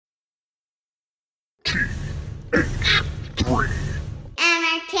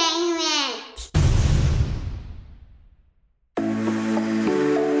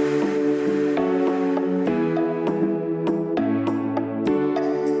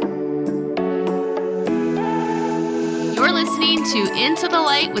listening to Into the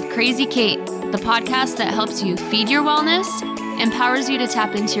Light with Crazy Kate, the podcast that helps you feed your wellness, empowers you to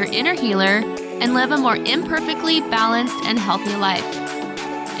tap into your inner healer, and live a more imperfectly balanced and healthy life.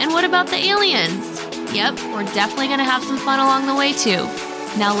 And what about the aliens? Yep, we're definitely going to have some fun along the way too.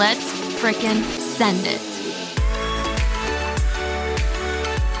 Now let's frickin' send it.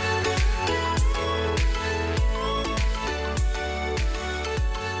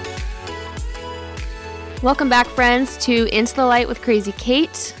 Welcome back, friends, to Into the Light with Crazy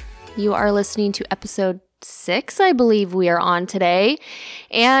Kate. You are listening to episode 6, I believe we are on today.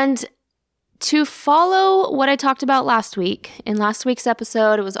 And to follow what I talked about last week, in last week's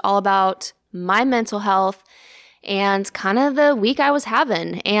episode, it was all about my mental health and kind of the week I was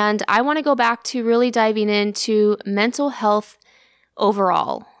having. And I want to go back to really diving into mental health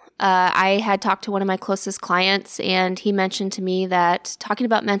overall. I had talked to one of my closest clients, and he mentioned to me that talking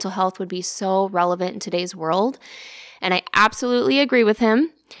about mental health would be so relevant in today's world. And I absolutely agree with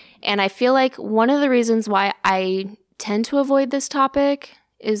him. And I feel like one of the reasons why I tend to avoid this topic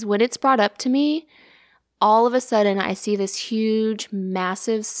is when it's brought up to me, all of a sudden I see this huge,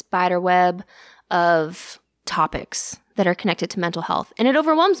 massive spider web of topics that are connected to mental health, and it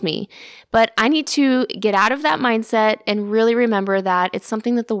overwhelms me. But I need to get out of that mindset and really remember that it's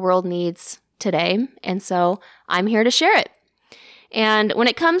something that the world needs today, and so I'm here to share it. And when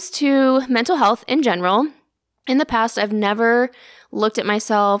it comes to mental health in general, in the past, I've never looked at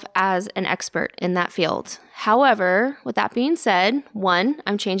myself as an expert in that field. However, with that being said, 1,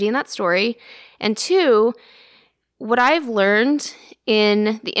 I'm changing that story, and 2, what I've learned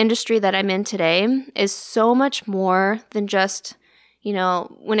in the industry that I'm in today is so much more than just,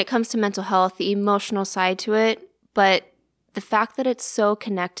 when it comes to mental health, the emotional side to it, but the fact that it's so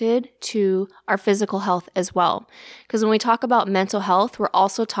connected to our physical health as well. Because when we talk about mental health, we're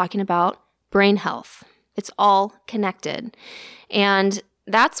also talking about brain health. It's all connected. And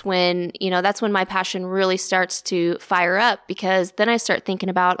that's when my passion really starts to fire up, because then I start thinking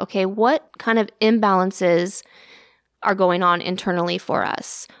about, okay, what kind of imbalances are going on internally for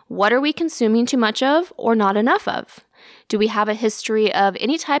us? What are we consuming too much of or not enough of? Do we have a history of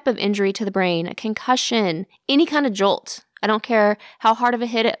any type of injury to the brain, a concussion, any kind of jolt? I don't care how hard of a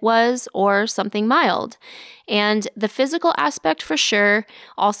hit it was or something mild. And the physical aspect for sure,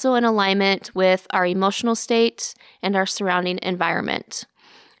 also in alignment with our emotional state and our surrounding environment.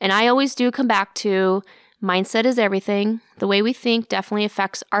 And I always do come back to mindset is everything. The way we think definitely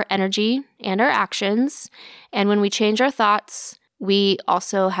affects our energy and our actions. And when we change our thoughts, we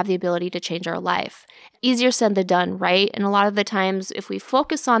also have the ability to change our life. Easier said than done, right? And a lot of the times, if we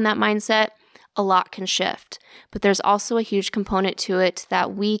focus on that mindset, a lot can shift. But there's also a huge component to it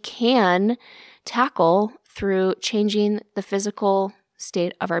that we can tackle through changing the physical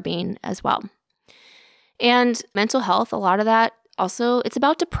state of our being as well. And mental health, a lot of that also, it's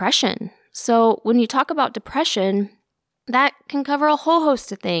about depression. So when you talk about depression, that can cover a whole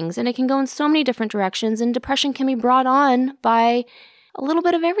host of things, and it can go in so many different directions, and depression can be brought on by a little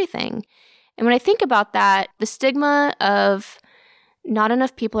bit of everything. And when I think about that, the stigma of not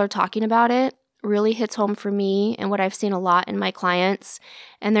enough people are talking about it really hits home for me and what I've seen a lot in my clients.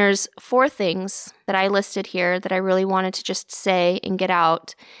 And there's 4 things that I listed here that I really wanted to just say and get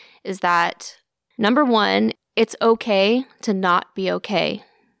out, is that number 1, it's okay to not be okay.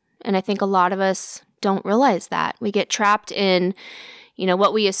 And I think a lot of us don't realize that. We get trapped in,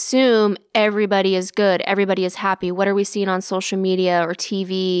 what we assume everybody is good, everybody is happy. What are we seeing on social media or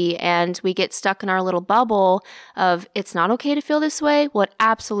TV? And we get stuck in our little bubble of it's not okay to feel this way. Well, it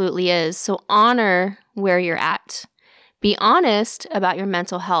absolutely is. So honor where you're at. Be honest about your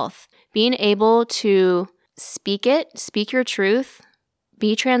mental health. Being able to speak your truth,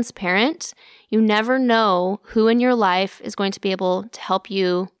 be transparent. You never know who in your life is going to be able to help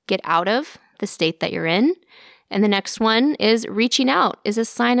you get out of the state that you're in. And the next one is reaching out is a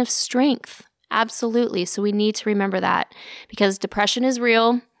sign of strength. Absolutely. So we need to remember that, because depression is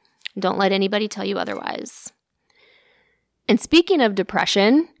real. Don't let anybody tell you otherwise. And speaking of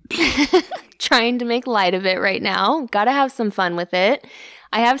depression, trying to make light of it right now, gotta have some fun with it.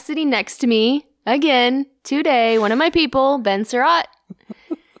 I have sitting next to me again today, one of my people, Ben Surratt.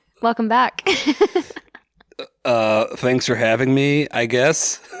 Welcome back. Thanks for having me, I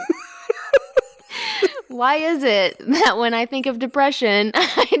guess. Why is it that when I think of depression,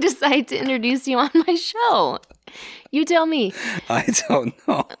 I decide to introduce you on my show? You tell me. I don't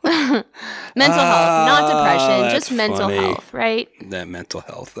know. Mental health, not depression, just mental funny. health, right? That mental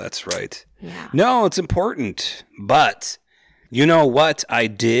health, that's right. Yeah. No, it's important. But you know what I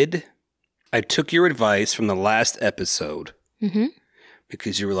did? I took your advice from the last episode. Mm-hmm.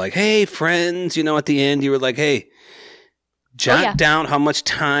 Because you were like, hey, friends, at the end, you were like, hey, Jot down how much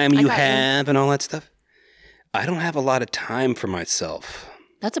time you have and all that stuff. I don't have a lot of time for myself.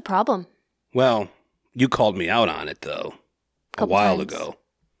 That's a problem. Well, you called me out on it, though, a while ago.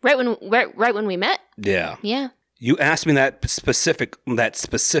 Right when we met? Yeah. Yeah. You asked me that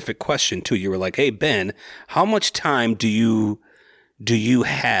specific question, too. You were like, hey, Ben, how much time do you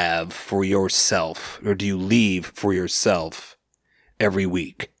have for yourself, or do you leave for yourself every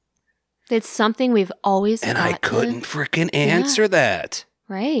week? It's something we've always And I couldn't freaking answer that.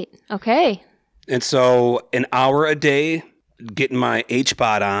 Right. Okay. And so an hour a day, getting my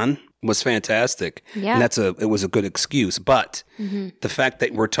HBOT on was fantastic. Yeah. And it was a good excuse. But the fact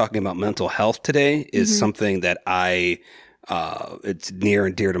that we're talking about mental health today is something that it's near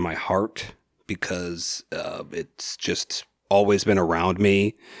and dear to my heart because it's just always been around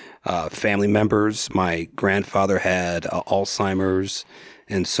me. Family members, my grandfather had Alzheimer's.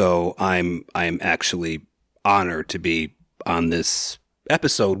 And so I'm actually honored to be on this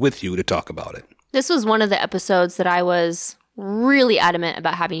episode with you to talk about it. This was one of the episodes that I was really adamant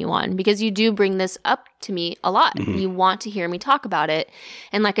about having you on because you do bring this up to me a lot. You want to hear me talk about it.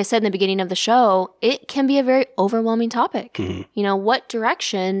 And like I said in the beginning of the show, it can be a very overwhelming topic. You know, what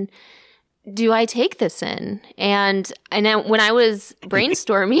direction do I take this in? And when I was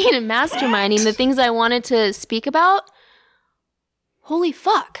brainstorming and masterminding the things I wanted to speak about, holy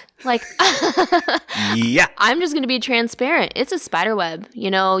fuck. Like, yeah. I'm just going to be transparent. It's a spider web. You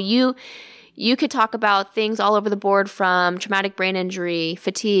know, you could talk about things all over the board from traumatic brain injury,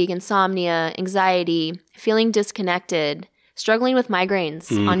 fatigue, insomnia, anxiety, feeling disconnected, struggling with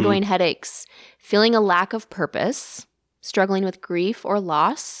migraines, ongoing headaches, feeling a lack of purpose, struggling with grief or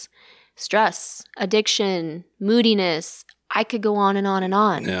loss, stress, addiction, moodiness. I could go on and on and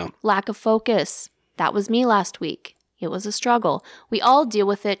on. Yeah. Lack of focus. That was me last week. It was a struggle. We all deal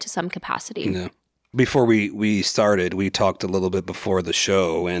with it to some capacity. Yeah. Before we started, we talked a little bit before the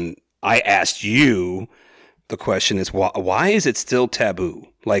show, and I asked you, the question is, why is it still taboo?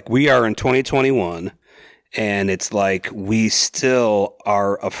 Like, we are in 2021, and it's like we still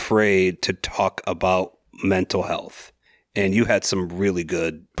are afraid to talk about mental health. And you had some really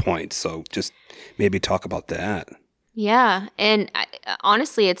good points, so just maybe talk about that. Yeah. And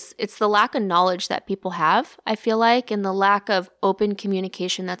honestly, it's the lack of knowledge that people have, I feel like, and the lack of open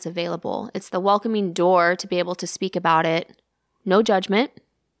communication that's available. It's the welcoming door to be able to speak about it. No judgment.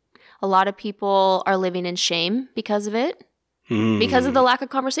 A lot of people are living in shame because of it, because of the lack of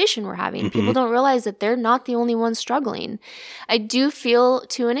conversation we're having. People don't realize that they're not the only ones struggling. I do feel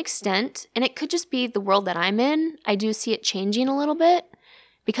to an extent, and it could just be the world that I'm in, I do see it changing a little bit.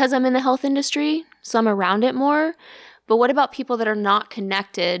 Because I'm in the health industry, so I'm around it more. But what about people that are not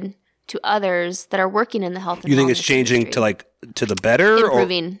connected to others that are working in the health and You think it's changing industry? to the better?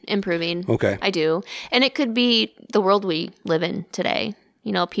 Improving. Okay. I do. And it could be the world we live in today.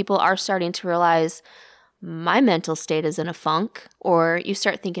 You know, people are starting to realize my mental state is in a funk. Or you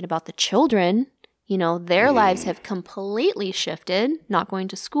start thinking about the children. You know, their lives have completely shifted. Not going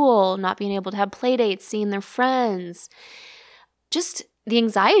to school, not being able to have play dates, seeing their friends. Just the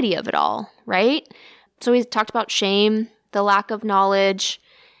anxiety of it all, right? So we talked about shame, the lack of knowledge.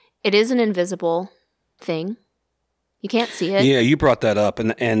 It is an invisible thing. You can't see it. Yeah, you brought that up,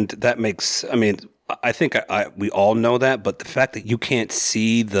 and that makes, I mean, I think we all know that, but the fact that you can't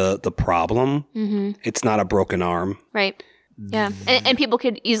see the problem, it's not a broken arm. Right. Yeah. And people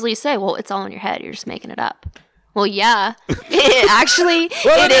could easily say, well, it's all in your head. You're just making it up. Well, yeah.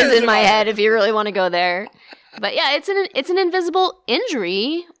 It is in my head if you really want to go there. But yeah, it's an invisible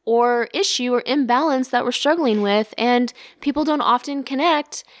injury or issue or imbalance that we're struggling with, and people don't often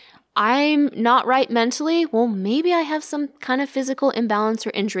connect. I'm not right mentally. Well, maybe I have some kind of physical imbalance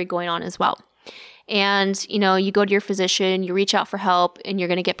or injury going on as well. And, you know, you go to your physician, you reach out for help, and you're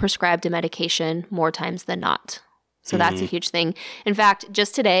going to get prescribed a medication more times than not. So that's a huge thing. In fact,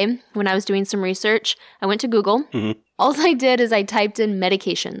 just today, when I was doing some research, I went to Google. All I did is I typed in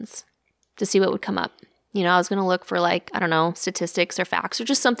medications to see what would come up. You know, I was going to look for statistics or facts or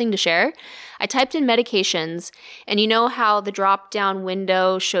just something to share. I typed in medications, and you know how the drop-down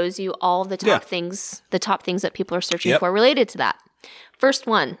window shows you all the top things that people are searching for related to that. First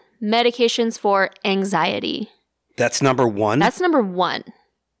one, medications for anxiety. That's number one? That's number one.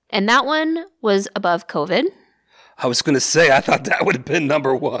 And that one was above COVID. I was going to say, I thought that would have been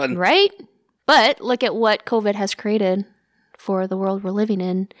number one. Right? But look at what COVID has created for the world we're living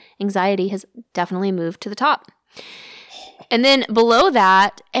in. Anxiety has definitely moved to the top. And then below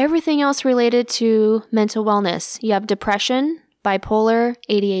that, everything else related to mental wellness. You have depression, bipolar,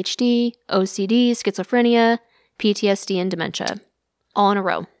 ADHD, OCD, schizophrenia, PTSD, and dementia. All in a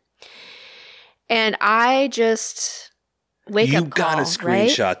row. And I just wake up You call, gotta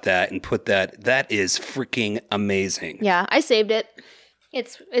screenshot right? that and put that. That is freaking amazing. Yeah, I saved it.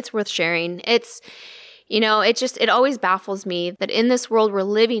 It's worth sharing. It's, it always baffles me that in this world we're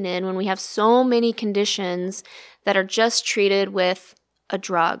living in, when we have so many conditions that are just treated with a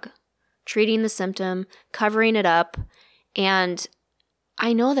drug, treating the symptom, covering it up. And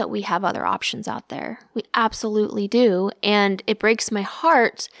I know that we have other options out there. We absolutely do. And it breaks my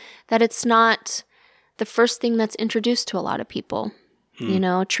heart that it's not the first thing that's introduced to a lot of people.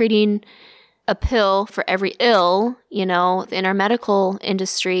 Treating a pill for every ill, in our medical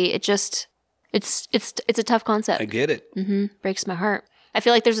industry, it's a tough concept. I get it. Breaks my heart. I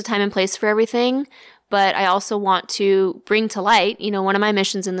feel like there's a time and place for everything, but I also want to bring to light, one of my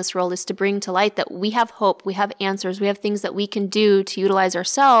missions in this world is to bring to light that we have hope, we have answers, we have things that we can do to utilize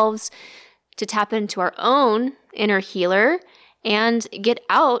ourselves to tap into our own inner healer and get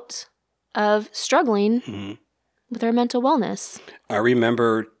out of struggling with our mental wellness. I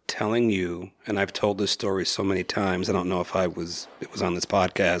remember telling you, and I've told this story so many times, I don't know if it was on this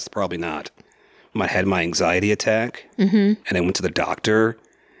podcast, probably not. I had my anxiety attack, and I went to the doctor,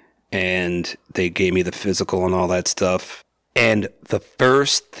 and they gave me the physical and all that stuff. And the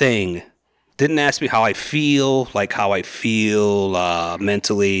first thing, didn't ask me how I feel,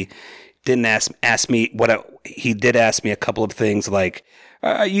 mentally. Didn't ask me he did ask me a couple of things like,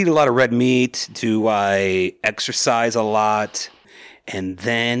 I eat a lot of red meat. Do I exercise a lot? And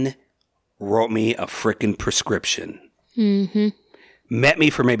then wrote me a freaking prescription. Met me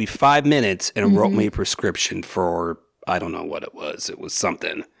for maybe 5 minutes and wrote me a prescription for, I don't know what it was. It was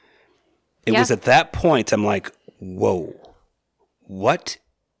something. It was at that point, I'm like, whoa, what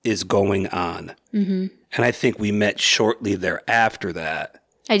is going on? And I think we met shortly thereafter that.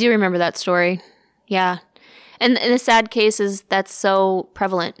 I do remember that story. Yeah. And the sad case is that's so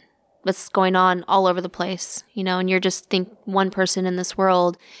prevalent. That's going on all over the place, and you're just one person in this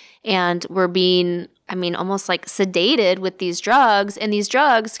world, and we're being, almost like sedated with these drugs, and these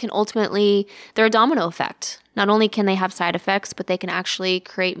drugs can ultimately, they're a domino effect. Not only can they have side effects, but they can actually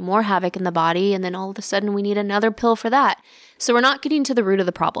create more havoc in the body, and then all of a sudden we need another pill for that. So we're not getting to the root of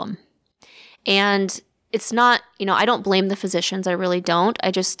the problem. And it's not, I don't blame the physicians, I really don't.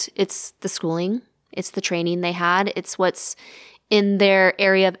 It's the schooling, it's the training they had, it's what's in their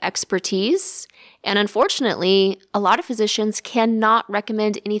area of expertise. And unfortunately, a lot of physicians cannot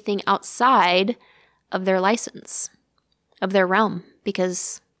recommend anything outside of their license, of their realm,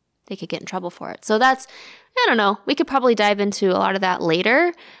 because they could get in trouble for it. So that's, I don't know, we could probably dive into a lot of that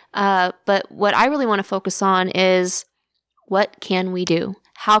later. But what I really want to focus on is, what can we do?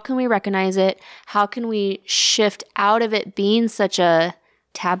 How can we recognize it? How can we shift out of it being such a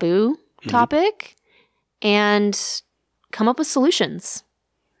taboo topic and come up with solutions?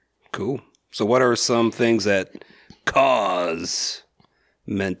 Cool. So what are some things that cause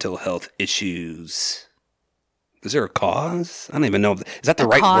mental health issues? Is there a cause? I don't even know. Is that the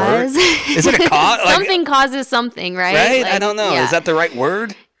right word? Is it a cause? Something causes something, right? Right? I don't know. Yeah. Is that the right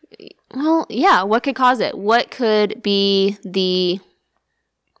word? Well, yeah. What could cause it? What could be the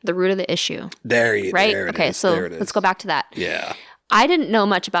root of the issue? There it is. So let's go back to that. Yeah. I didn't know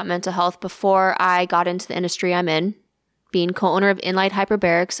much about mental health before I got into the industry I'm in. Being co-owner of Inlight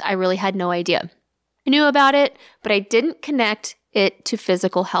Hyperbarics, I really had no idea. I knew about it, but I didn't connect it to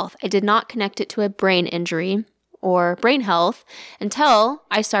physical health. I did not connect it to a brain injury or brain health until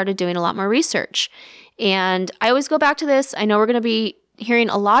I started doing a lot more research. And I always go back to this. I know we're going to be hearing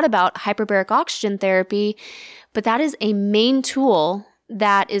a lot about hyperbaric oxygen therapy, but that is a main tool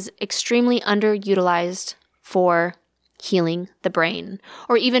that is extremely underutilized for healing the brain,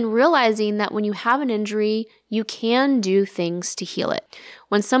 or even realizing that when you have an injury, you can do things to heal it.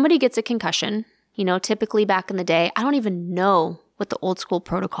 When somebody gets a concussion, typically back in the day, I don't even know what the old school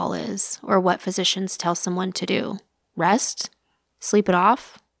protocol is or what physicians tell someone to do. Rest? Sleep it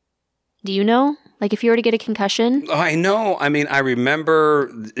off? Do you know? Like if you were to get a concussion? Oh, I know. I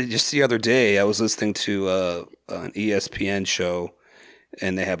remember just the other day, I was listening to an ESPN show,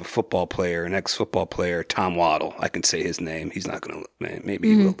 and they have a football player, an ex-football player, Tom Waddle. I can say his name. He's not going to, maybe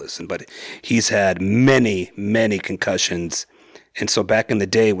he will listen, but he's had many, many concussions. And so back in the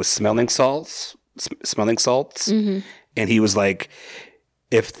day with smelling salts, and he was like,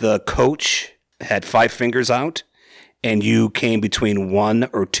 if the coach had 5 fingers out and you came between 1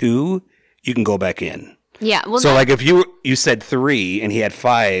 or 2, you can go back in. Yeah. Well, so like if you said 3 and he had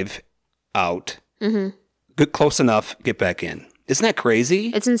 5 out, good, close enough, get back in. Isn't that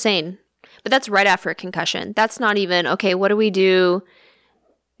crazy? It's insane. But that's right after a concussion. That's not even, okay, what do we do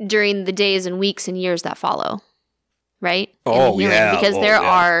during the days and weeks and years that follow? Right? Oh, yeah. Because there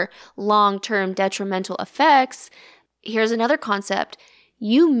are long-term detrimental effects here's another concept.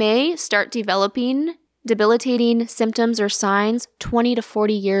 You may start developing debilitating symptoms or signs 20 to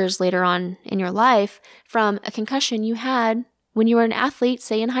 40 years later on in your life from a concussion you had when you were an athlete,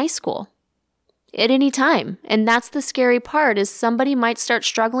 say in high school, at any time. And that's the scary part, is somebody might start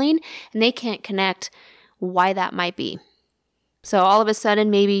struggling and they can't connect why that might be. So all of a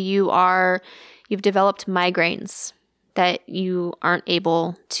sudden, maybe you've developed migraines that you aren't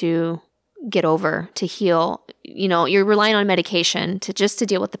able to get over, to heal. You're relying on medication to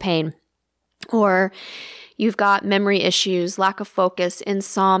deal with the pain. Or you've got memory issues, lack of focus,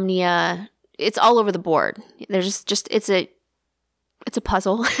 insomnia. It's all over the board. There's just it's a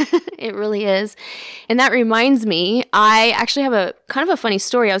puzzle. It really is. And that reminds me, I actually have a kind of a funny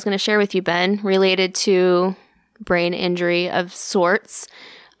story I was going to share with you, Ben, related to brain injury of sorts.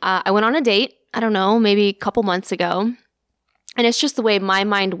 I went on a date, I don't know, maybe a couple months ago. And it's just the way my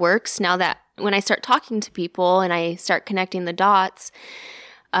mind works now that when I start talking to people and I start connecting the dots.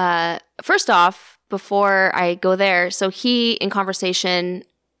 First off, before I go there, so in conversation,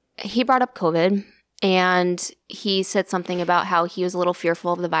 he brought up COVID and he said something about how he was a little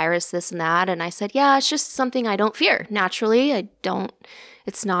fearful of the virus, this and that. And I said, yeah, it's just something I don't fear. Naturally,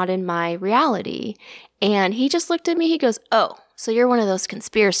 it's not in my reality. And he just looked at me, he goes, oh, so you're one of those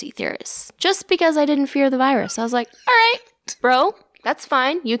conspiracy theorists, just because I didn't fear the virus. I was like, all right, bro, that's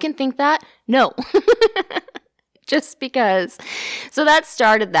fine. You can think that. No. Just because. So that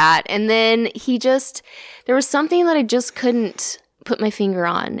started that. And then there was something that I just couldn't put my finger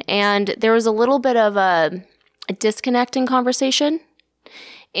on. And there was a little bit of a disconnect in conversation.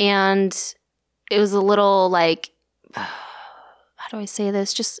 And it was a little like, how do I say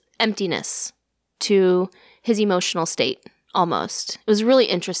this? Just emptiness to his emotional state, almost. It was really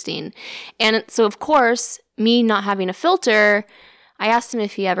interesting. And so, of course, me not having a filter, I asked him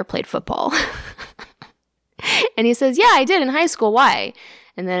if he ever played football. And he says, yeah, I did in high school. Why?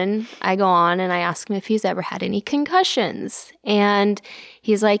 And then I go on and I ask him if he's ever had any concussions. And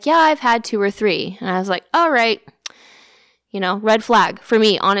he's like, yeah, I've had 2 or 3. And I was like, all right, red flag for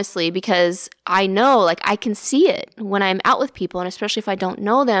me, honestly, because I know, like, I can see it when I'm out with people. And especially if I don't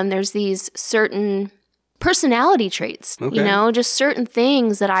know them, there's these certain personality traits, okay. Just certain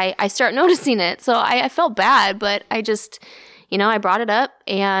things that I start noticing it. So I felt bad, but I just, I brought it up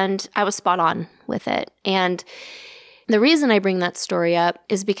and I was spot on with it. And the reason I bring that story up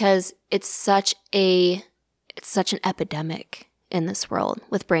is because it's such an epidemic in this world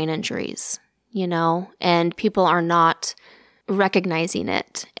with brain injuries, and people are not recognizing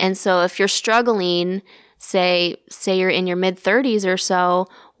it. And so if you're struggling, say you're in your mid-30s or so,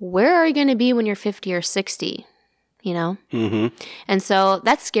 where are you going to be when you're 50 or 60? Mm-hmm. And so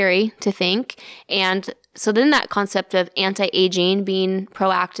that's scary to think. And so then that concept of anti-aging, being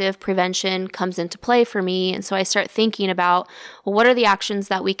proactive, prevention comes into play for me. And so I start thinking about, well, what are the actions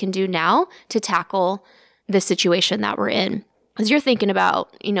that we can do now to tackle the situation that we're in? As you're thinking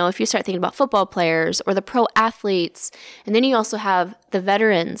about, if you start thinking about football players or the pro athletes, and then you also have the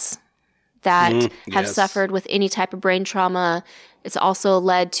veterans that have suffered with any type of brain trauma. It's also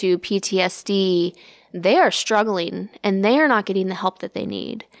led to PTSD. They are struggling and they are not getting the help that they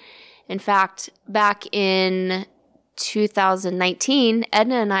need. In fact, back in 2019,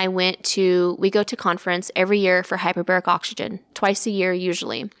 Edna and I we go to conference every year for hyperbaric oxygen, twice a year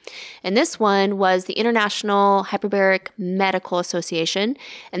usually. And this one was the International Hyperbaric Medical Association.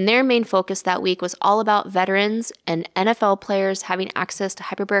 And their main focus that week was all about veterans and NFL players having access to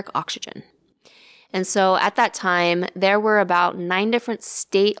hyperbaric oxygen. And so at that time, there were about 9 different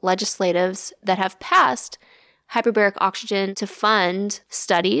state legislatives that have passed hyperbaric oxygen to fund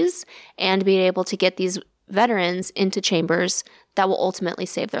studies and be able to get these veterans into chambers that will ultimately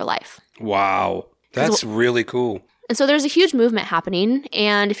save their life. Wow. That's really cool. And so there's a huge movement happening.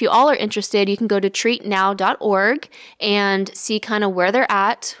 And if you all are interested, you can go to treatnow.org and see kind of where they're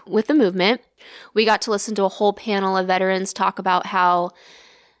at with the movement. We got to listen to a whole panel of veterans talk about how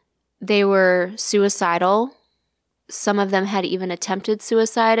they were suicidal. Some of them had even attempted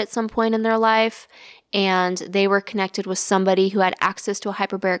suicide at some point in their life. And they were connected with somebody who had access to a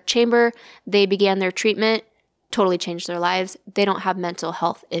hyperbaric chamber. They began their treatment, totally changed their lives. They don't have mental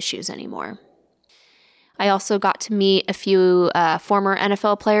health issues anymore. I also got to meet a few former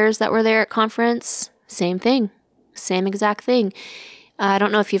NFL players that were there at conference. Same thing, same exact thing. I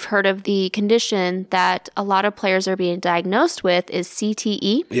don't know if you've heard of the condition that a lot of players are being diagnosed with is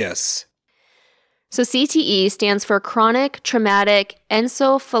CTE. Yes. So CTE stands for chronic traumatic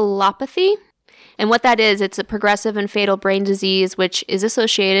encephalopathy. And what that is, it's a progressive and fatal brain disease, which is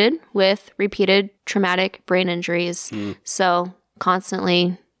associated with repeated traumatic brain injuries. So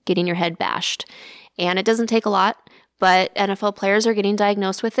constantly getting your head bashed. And it doesn't take a lot, but NFL players are getting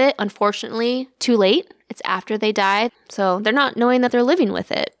diagnosed with it, unfortunately, too late. It's after they die, so they're not knowing that they're living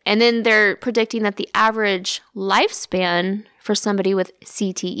with it. And then they're predicting that the average lifespan for somebody with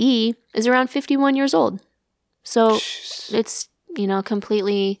CTE is around 51 years old. So it's,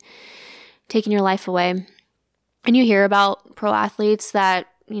 completely taking your life away. And you hear about pro athletes that,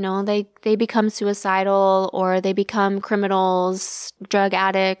 they become suicidal or they become criminals, drug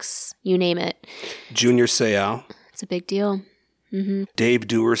addicts, you name it. Junior Seau. It's a big deal. Mm-hmm. Dave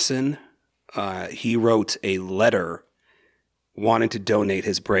Duerson, he wrote a letter wanting to donate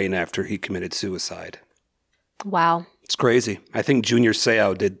his brain after he committed suicide. Wow. It's crazy. I think Junior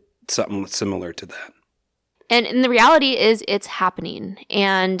Seau did something similar to that. And the reality is it's happening.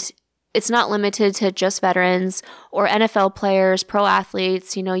 And it's not limited to just veterans or NFL players, pro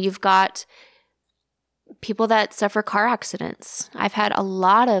athletes. You've got people that suffer car accidents. I've had a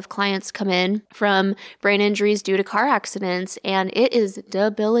lot of clients come in from brain injuries due to car accidents, and it is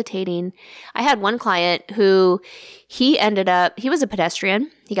debilitating. I had one client who he was a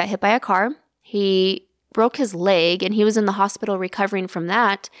pedestrian. He got hit by a car. He broke his leg, and he was in the hospital recovering from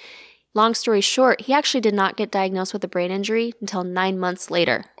that. Long story short, he actually did not get diagnosed with a brain injury until 9 months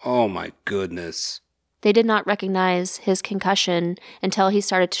later. Oh my goodness. They did not recognize his concussion until he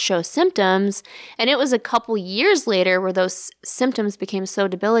started to show symptoms. And it was a couple years later where those symptoms became so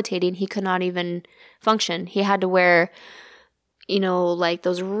debilitating he could not even function. He had to wear, like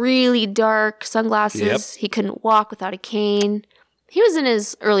those really dark sunglasses. Yep. He couldn't walk without a cane. He was in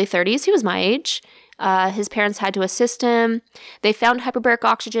his early 30s. He was my age. His parents had to assist him. They found hyperbaric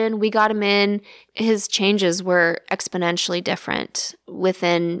oxygen. We got him in. His changes were exponentially different.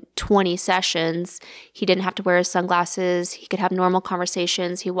 Within 20 sessions, he didn't have to wear his sunglasses. He could have normal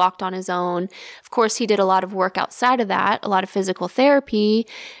conversations. He walked on his own. Of course, he did a lot of work outside of that, a lot of physical therapy,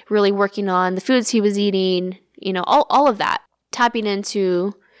 really working on the foods he was eating, all of that, tapping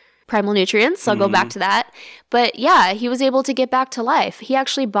into primal nutrients. I'll go back to that. But yeah, he was able to get back to life. He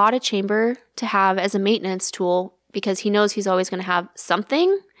actually bought a chamber to have as a maintenance tool because he knows he's always going to have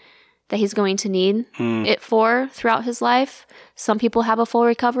something that he's going to need it for throughout his life. Some people have a full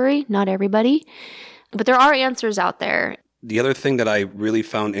recovery, not everybody. But there are answers out there. The other thing that I really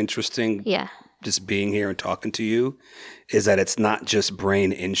found interesting, just being here and talking to you, is that it's not just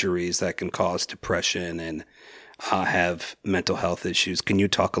brain injuries that can cause depression and have mental health issues. Can you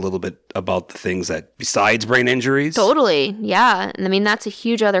talk a little bit about the things that besides brain injuries? Totally. Yeah. I mean, that's a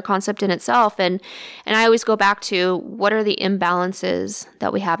huge other concept in itself. And I always go back to what are the imbalances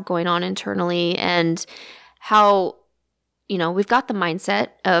that we have going on internally and how, we've got the mindset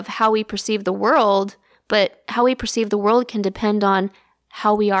of how we perceive the world, but how we perceive the world can depend on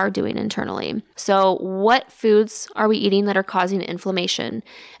how we are doing internally. So what foods are we eating that are causing inflammation?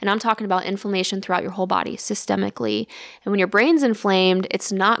 And I'm talking about inflammation throughout your whole body, systemically. And when your brain's inflamed, it's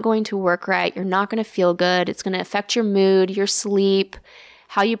not going to work right. You're not going to feel good. It's going to affect your mood, your sleep,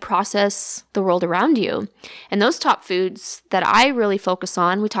 how you process the world around you. And those top foods that I really focus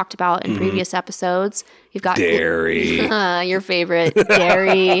on, we talked about in previous episodes. You've got dairy. Your favorite,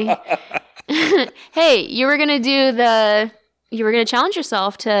 dairy. Hey, you were going to challenge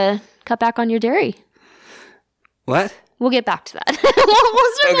yourself to cut back on your dairy. What? We'll get back to that.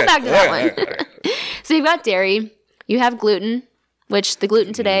 we'll circle back to that one. Okay. So you've got dairy. You have gluten, which the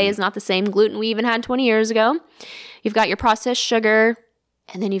gluten today is not the same gluten we even had 20 years ago. You've got your processed sugar,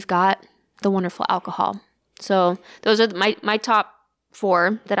 and then you've got the wonderful alcohol. So those are my top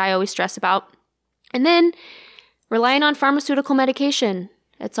 4 that I always stress about. And then relying on pharmaceutical medication.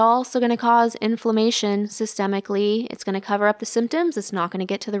 It's also going to cause inflammation systemically. It's going to cover up the symptoms. It's not going to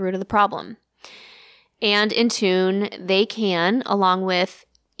get to the root of the problem. And in tune, they can, along with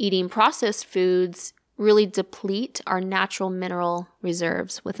eating processed foods, really deplete our natural mineral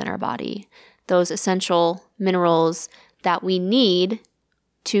reserves within our body. Those essential minerals that we need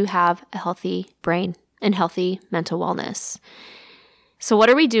to have a healthy brain and healthy mental wellness. So what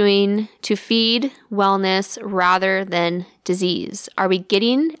are we doing to feed wellness rather than disease? Are we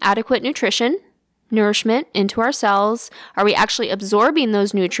getting adequate nourishment into our cells? Are we actually absorbing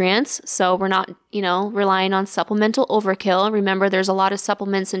those nutrients? So we're not, relying on supplemental overkill. Remember, there's a lot of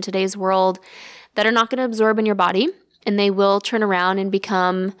supplements in today's world that are not going to absorb in your body, and they will turn around and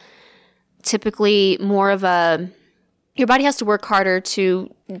become typically more of your body has to work harder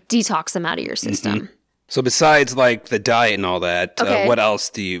to detox them out of your system. Mm-hmm. So besides like the diet and all that, what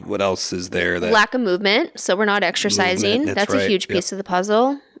else is there? Lack of movement. So we're not exercising. That's right. A huge piece of the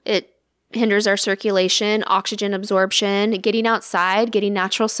puzzle. It hinders our circulation, oxygen absorption, getting outside, getting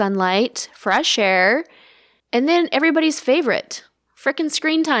natural sunlight, fresh air, and then everybody's favorite, frickin'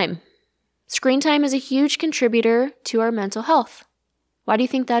 screen time. Screen time is a huge contributor to our mental health. Why do you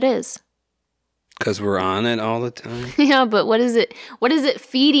think that is? Because we're on it all the time. Yeah, but what is it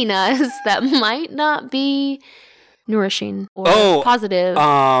feeding us that might not be nourishing or positive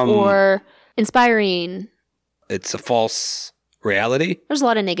or inspiring? It's a false reality. There's a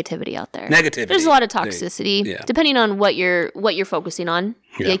lot of negativity out there. Negativity. There's a lot of toxicity, depending on what you're focusing on.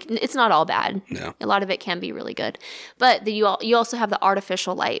 Yeah. It's not all bad. No. A lot of it can be really good. But you also have the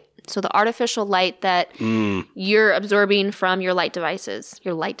artificial light. So the artificial light that you're absorbing from your light devices.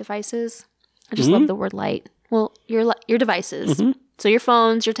 Your light devices? I just love the word light. Well, your devices. Mm-hmm. So your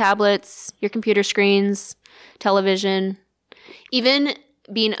phones, your tablets, your computer screens, television, even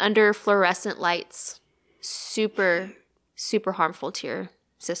being under fluorescent lights, super, super harmful to your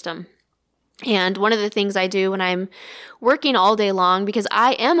system. And one of the things I do when I'm working all day long, because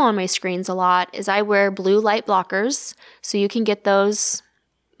I am on my screens a lot, is I wear blue light blockers. So you can get those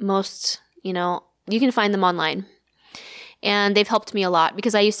you can find them online. And they've helped me a lot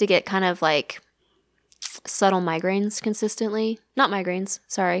because I used to get kind of like subtle migraines consistently. Not migraines,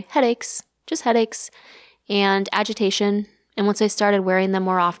 sorry, headaches, just headaches and agitation. And once I started wearing them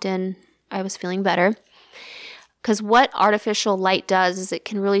more often, I was feeling better. Because what artificial light does is it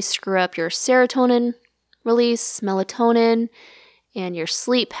can really screw up your serotonin release, melatonin, and your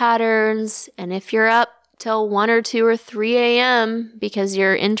sleep patterns. And if you're up till 1 or 2 or 3 a.m. because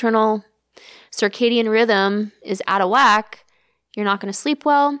your internal circadian rhythm is out of whack, you're not going to sleep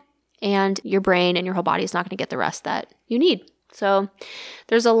well, and your brain and your whole body is not going to get the rest that you need. So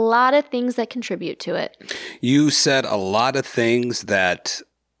there's a lot of things that contribute to it. You said a lot of things that,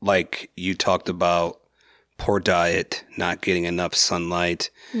 like you talked about poor diet, not getting enough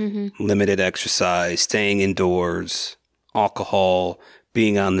sunlight, limited exercise, staying indoors, alcohol,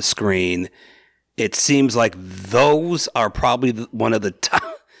 being on the screen. It seems like those are probably one of the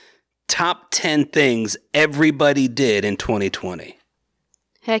top 10 things everybody did in 2020.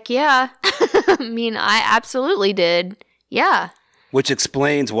 Heck yeah. I mean, I absolutely did. Yeah. Which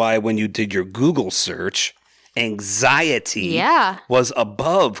explains why when you did your Google search, anxiety was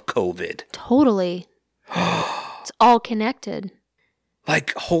above COVID. Totally. It's all connected.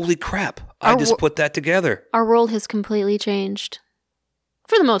 Like, holy crap. I just put that together. Our world has completely changed.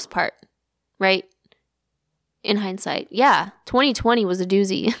 For the most part, right? In hindsight. Yeah. 2020 was a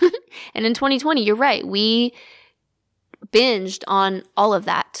doozy. And in 2020, you're right. We binged on all of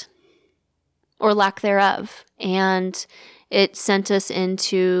that. Or lack thereof. And it sent us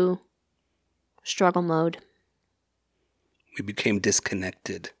into struggle mode. We became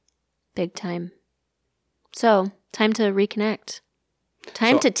disconnected. Big time. So, time to reconnect.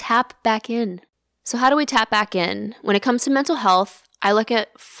 Time to tap back in. So how do we tap back in? When it comes to mental health, I look at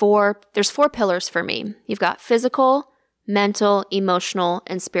there's 4 pillars for me. You've got physical, mental, emotional,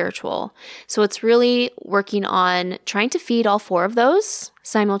 and spiritual. So it's really working on trying to feed all 4 of those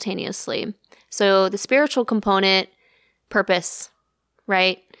simultaneously. So the spiritual component, purpose,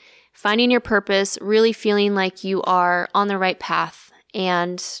 right? Finding your purpose, really feeling like you are on the right path.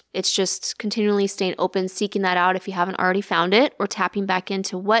 And it's just continually staying open, seeking that out if you haven't already found it, or tapping back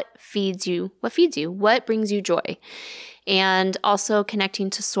into what feeds you, what brings you joy. And also connecting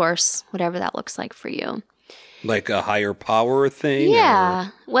to source, whatever that looks like for you. Like a higher power thing?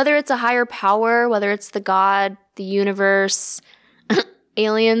 Yeah. Whether it's a higher power, whether it's the God, the universe,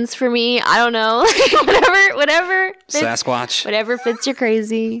 aliens for me, I don't know. whatever. Sasquatch. Whatever fits your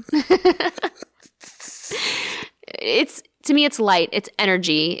crazy. To me, it's light, it's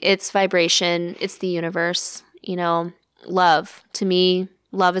energy, it's vibration, it's the universe, love. To me,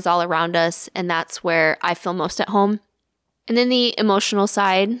 love is all around us, and that's where I feel most at home. And then the emotional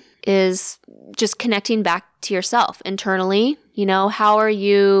side is just connecting back to yourself internally. How are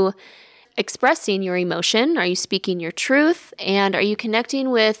you expressing your emotion? Are you speaking your truth? And are you connecting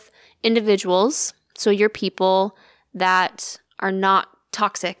with individuals, so your people that are not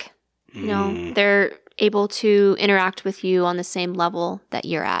toxic? They're able to interact with you on the same level that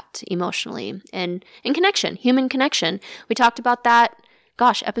you're at emotionally and in connection, human connection. We talked about that,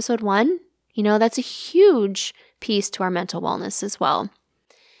 episode 1, that's a huge piece to our mental wellness as well.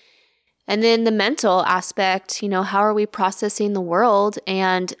 And then the mental aspect, how are we processing the world?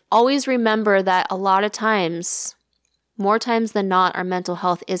 And always remember that a lot of times, more times than not, our mental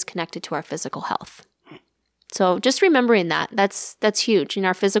health is connected to our physical health. So just remembering that's huge. In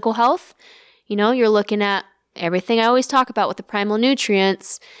our physical health, you're looking at everything I always talk about with the primal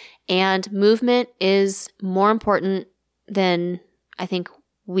nutrients, and movement is more important than I think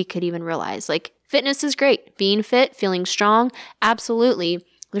we could even realize. Like, fitness is great. Being fit, feeling strong, absolutely.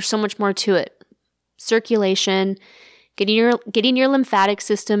 There's so much more to it. Circulation, getting your lymphatic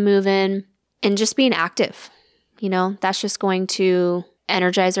system moving, And just being active, that's just going to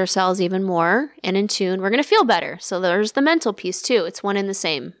energize our cells even more and in tune. We're going to feel better. So there's the mental piece too. It's one and the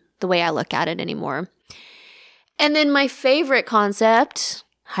same, the way I look at it anymore. And then my favorite concept,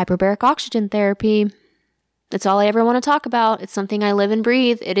 hyperbaric oxygen therapy. It's all I ever want to talk about. It's something I live and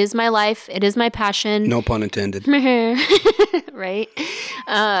breathe. It is my life. It is my passion. No pun intended. Right?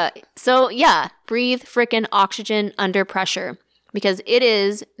 So yeah, breathe frickin' oxygen under pressure, because it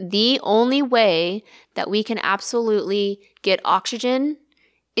is the only way that we can absolutely get oxygen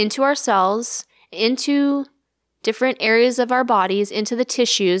into our cells, into different areas of our bodies, into the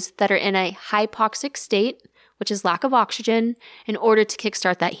tissues that are in a hypoxic state, which is lack of oxygen, in order to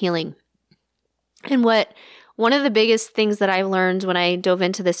kickstart that healing. And one of the biggest things that I learned when I dove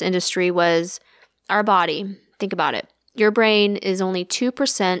into this industry was our body. Think about it. Your brain is only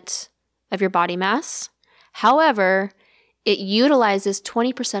 2% of your body mass. However, it utilizes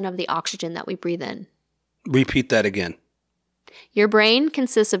 20% of the oxygen that we breathe in. Repeat that again. Your brain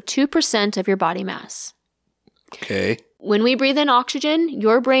consists of 2% of your body mass. Okay. When we breathe in oxygen,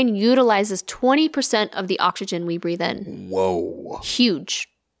 your brain utilizes 20% of the oxygen we breathe in. Whoa. Huge.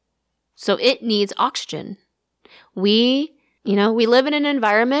 So it needs oxygen. We live in an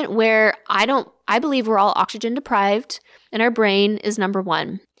environment where I believe we're all oxygen deprived, and our brain is number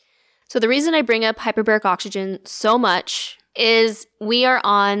one. So the reason I bring up hyperbaric oxygen so much is we are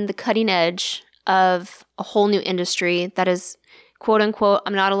on the cutting edge of a whole new industry that is, quote unquote,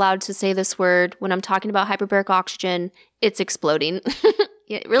 I'm not allowed to say this word. When I'm talking about hyperbaric oxygen, it's exploding.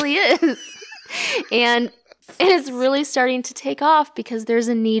 It really is. And it's really starting to take off because there's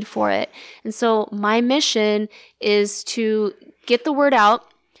a need for it. And so my mission is to get the word out.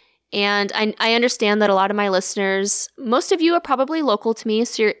 And I understand that a lot of my listeners, most of you are probably local to me.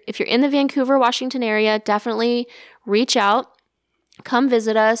 So if you're in the Vancouver, Washington area, definitely reach out, come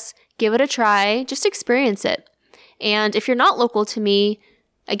visit us, give it a try, just experience it. And if you're not local to me,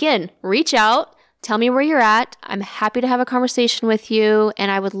 again, reach out, tell me where you're at. I'm happy to have a conversation with you, and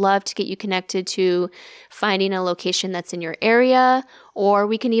I would love to get you connected to finding a location that's in your area, or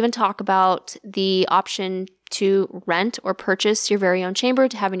we can even talk about the option to rent or purchase your very own chamber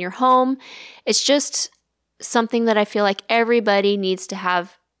to have in your home. It's just something that I feel like everybody needs to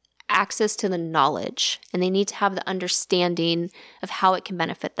have access to the knowledge, and they need to have the understanding of how it can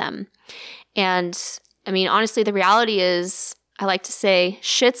benefit them. And I mean, honestly, the reality is, I like to say,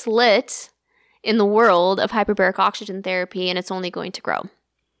 shit's lit in the world of hyperbaric oxygen therapy, and it's only going to grow.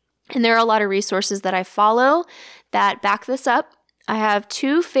 And there are a lot of resources that I follow that back this up. I have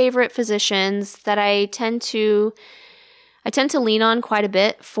two favorite physicians that I tend to lean on quite a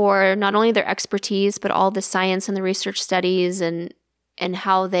bit for not only their expertise, but all the science and the research studies and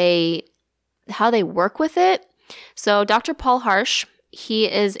how they work with it. So Dr. Paul Harsh,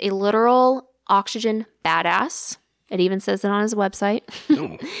 he is a literal oxygen badass. It even says it on his website.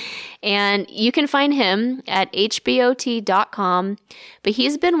 Oh. And you can find him at hbot.com. But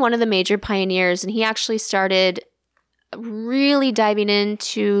he's been one of the major pioneers, and he actually started really diving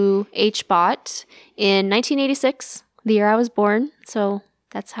into HBOT in 1986, the year I was born. So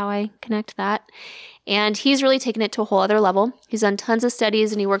that's how I connect that. And he's really taken it to a whole other level. He's done tons of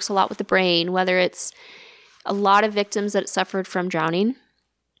studies, and he works a lot with the brain, whether it's a lot of victims that suffered from drowning.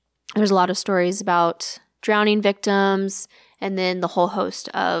 There's a lot of stories about drowning victims, and then the whole host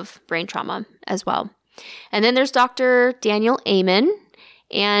of brain trauma as well. And then there's Dr. Daniel Amen,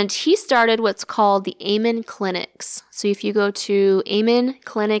 and he started what's called the Amen Clinics. So if you go to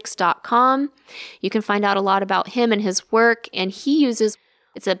amenclinics.com, you can find out a lot about him and his work, and it's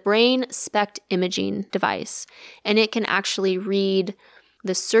a brain SPECT imaging device, and it can actually read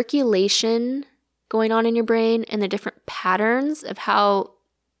the circulation going on in your brain and the different patterns of how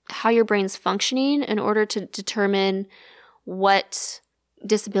your brain's functioning in order to determine what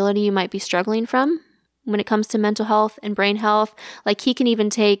disability you might be struggling from when it comes to mental health and brain health. Like, he can even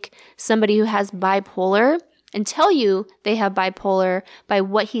take somebody who has bipolar and tell you they have bipolar by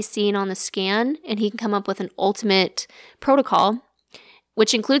what he's seeing on the scan, and he can come up with an ultimate protocol,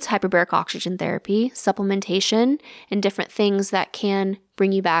 which includes hyperbaric oxygen therapy, supplementation, and different things that can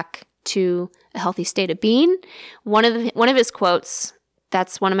bring you back to a healthy state of being. One of his quotes,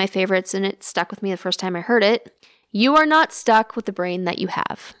 that's one of my favorites, and it stuck with me the first time I heard it. You are not stuck with the brain that you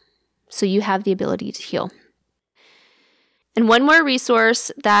have, so you have the ability to heal. And one more resource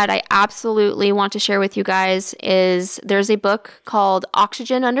that I absolutely want to share with you guys is there's a book called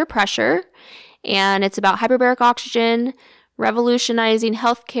Oxygen Under Pressure, and it's about hyperbaric oxygen, revolutionizing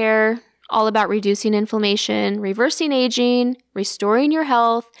healthcare, all about reducing inflammation, reversing aging, restoring your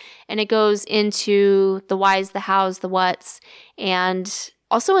health, and it goes into the whys, the hows, the whats, and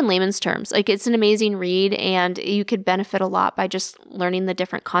also in layman's terms. Like, it's an amazing read, and you could benefit a lot by just learning the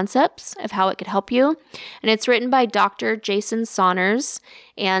different concepts of how it could help you. And it's written by Dr. Jason Saunders,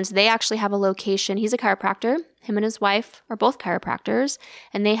 and they actually have a location. He's a chiropractor. Him and his wife are both chiropractors,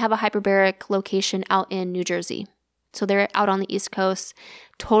 and they have a hyperbaric location out in New Jersey. So they're out on the East Coast.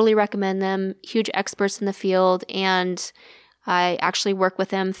 Totally recommend them. Huge experts in the field, and I actually work with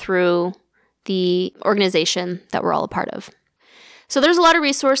them through the organization that we're all a part of. So there's a lot of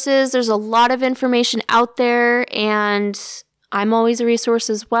resources. There's a lot of information out there, and I'm always a resource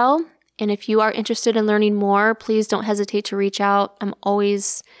as well. And if you are interested in learning more, please don't hesitate to reach out. I'm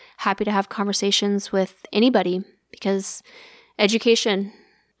always happy to have conversations with anybody, because education,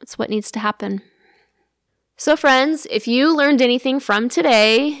 it's what needs to happen. So friends, if you learned anything from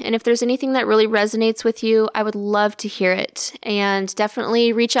today, and if there's anything that really resonates with you, I would love to hear it. And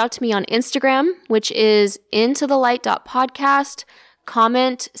definitely reach out to me on Instagram, which is intothelight.podcast.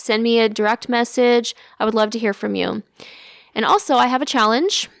 Comment, send me a direct message. I would love to hear from you. And also, I have a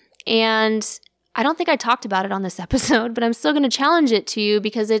challenge, and I don't think I talked about it on this episode, but I'm still going to challenge it to you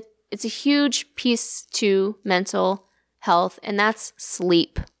because it's a huge piece to mental health, and that's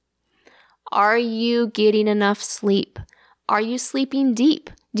sleep. Are you getting enough sleep? Are you sleeping deep?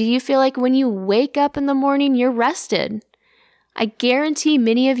 Do you feel like when you wake up in the morning, you're rested? I guarantee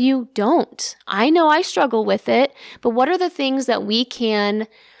many of you don't. I know I struggle with it, but what are the things that we can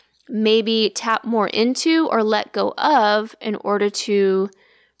maybe tap more into or let go of in order to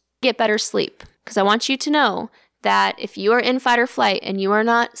get better sleep? Because I want you to know that if you are in fight or flight and you are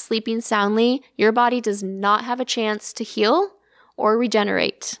not sleeping soundly, your body does not have a chance to heal or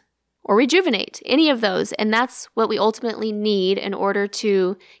regenerate or rejuvenate, any of those. And that's what we ultimately need in order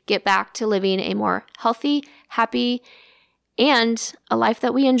to get back to living a more healthy, happy, and a life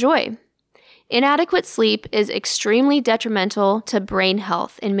that we enjoy. Inadequate sleep is extremely detrimental to brain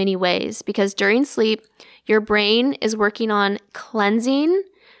health in many ways, because during sleep, your brain is working on cleansing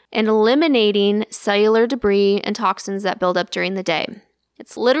and eliminating cellular debris and toxins that build up during the day.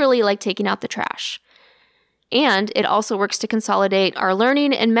 It's literally like taking out the trash. And it also works to consolidate our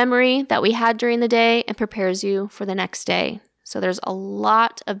learning and memory that we had during the day and prepares you for the next day. So there's a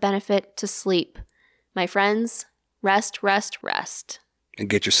lot of benefit to sleep. My friends, rest, rest, rest. And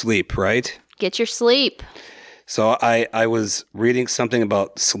get your sleep, right? Get your sleep. So I was reading something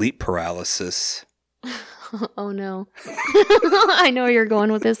about sleep paralysis. Oh, no. I know where you're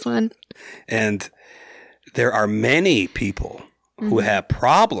going with this one. And there are many people who have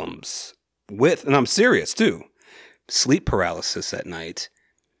problems with, and I'm serious too, sleep paralysis at night.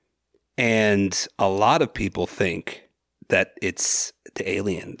 And a lot of people think that it's the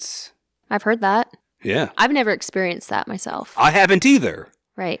aliens. I've heard that. Yeah. I've never experienced that myself. I haven't either.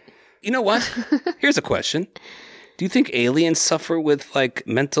 Right. You know what? Here's a question. Do you think aliens suffer with like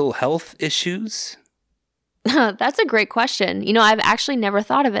mental health issues? That's a great question. You know, I've actually never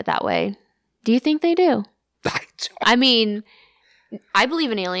thought of it that way. Do you think they do? I mean, I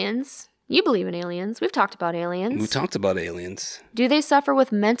believe in aliens. You believe in aliens. We've talked about aliens. We talked about aliens. Do they suffer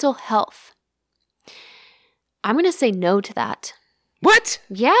with mental health? I'm going to say no to that. What?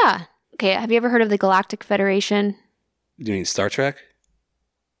 Yeah. Okay, have you ever heard of the Galactic Federation? You mean Star Trek?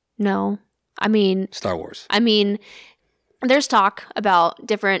 No. I mean... Star Wars. I mean, there's talk about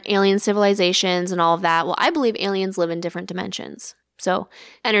different alien civilizations and all of that. Well, I believe aliens live in different dimensions. So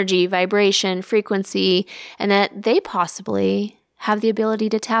energy, vibration, frequency, and that they possibly have the ability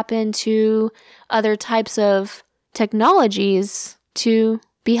to tap into other types of technologies to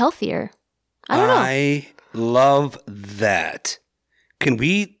be healthier. I don't know. I love that. Can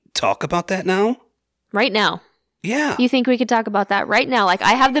we talk about that now? Right now. Yeah. You think we could talk about that right now? Like,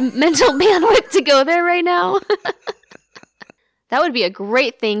 I have the mental bandwidth to go there right now. That would be a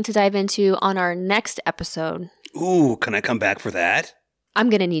great thing to dive into on our next episode. Ooh, can I come back for that? I'm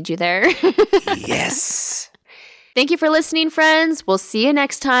going to need you there. Yes. Thank you for listening, friends. We'll see you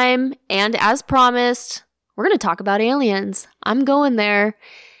next time. And as promised, we're going to talk about aliens. I'm going there.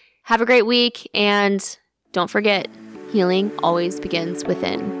 Have a great week. And don't forget, healing always begins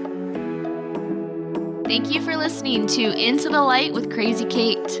within. Thank you for listening to Into the Light with Crazy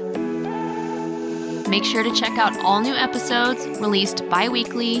Kate. Make sure to check out all new episodes released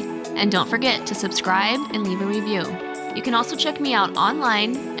bi-weekly. And don't forget to subscribe and leave a review. You can also check me out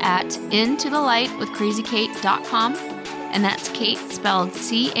online at intothelightwithcrazykate.com, and that's Kate spelled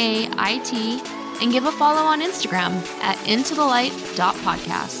C-A-I-T, and give a follow on Instagram at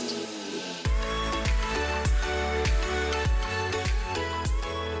intothelight.podcast.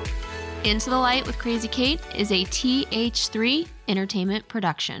 Into the Light with Crazy Kate is a TH3 Entertainment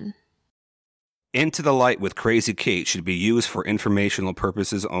production. Into the Light with Crazy Kate should be used for informational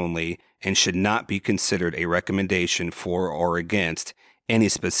purposes only and should not be considered a recommendation for or against any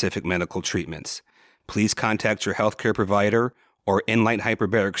specific medical treatments. Please contact your healthcare provider or Enlight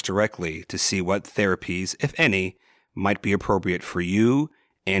Hyperbarics directly to see what therapies, if any, might be appropriate for you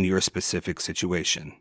and your specific situation.